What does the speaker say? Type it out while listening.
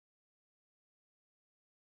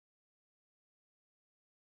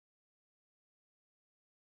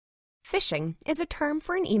Phishing is a term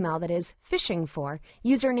for an email that is phishing for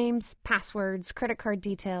usernames, passwords, credit card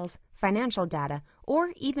details, financial data,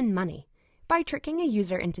 or even money, by tricking a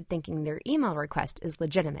user into thinking their email request is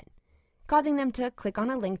legitimate, causing them to click on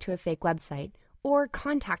a link to a fake website or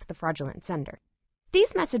contact the fraudulent sender.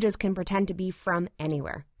 These messages can pretend to be from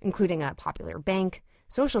anywhere, including a popular bank,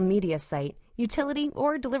 social media site, utility,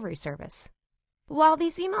 or delivery service. While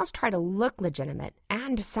these emails try to look legitimate,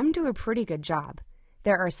 and some do a pretty good job,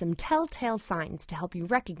 there are some telltale signs to help you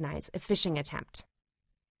recognize a phishing attempt.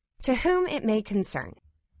 To whom it may concern.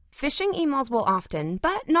 Phishing emails will often,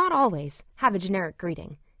 but not always, have a generic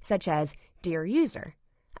greeting, such as Dear User,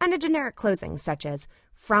 and a generic closing, such as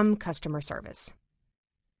From Customer Service.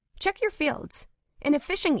 Check your fields. In a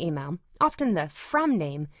phishing email, often the From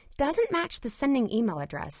name doesn't match the sending email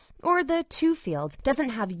address, or the To field doesn't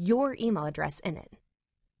have your email address in it.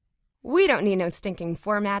 We don't need no stinking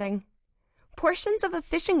formatting. Portions of a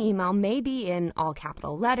phishing email may be in all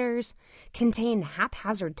capital letters, contain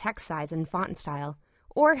haphazard text size and font style,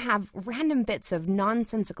 or have random bits of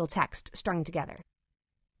nonsensical text strung together.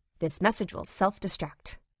 This message will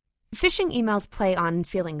self-destruct. Phishing emails play on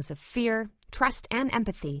feelings of fear, trust, and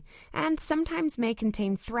empathy, and sometimes may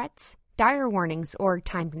contain threats, dire warnings, or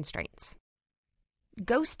time constraints.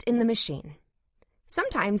 Ghost in the machine.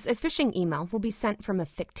 Sometimes a phishing email will be sent from a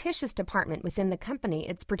fictitious department within the company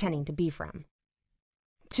it's pretending to be from.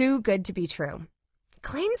 Too good to be true.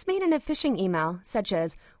 Claims made in a phishing email, such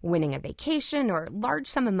as winning a vacation or large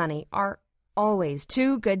sum of money, are always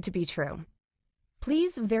too good to be true.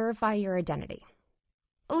 Please verify your identity.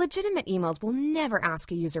 Legitimate emails will never ask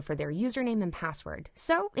a user for their username and password,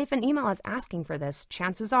 so if an email is asking for this,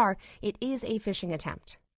 chances are it is a phishing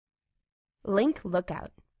attempt. Link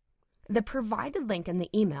lookout. The provided link in the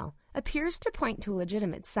email appears to point to a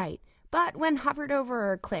legitimate site, but when hovered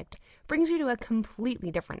over or clicked, brings you to a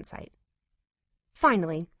completely different site.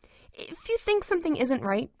 Finally, if you think something isn't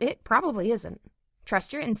right, it probably isn't.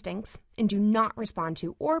 Trust your instincts and do not respond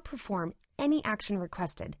to or perform any action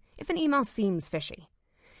requested if an email seems fishy.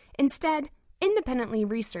 Instead, independently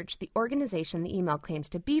research the organization the email claims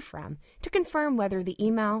to be from to confirm whether the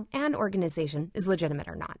email and organization is legitimate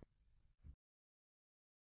or not.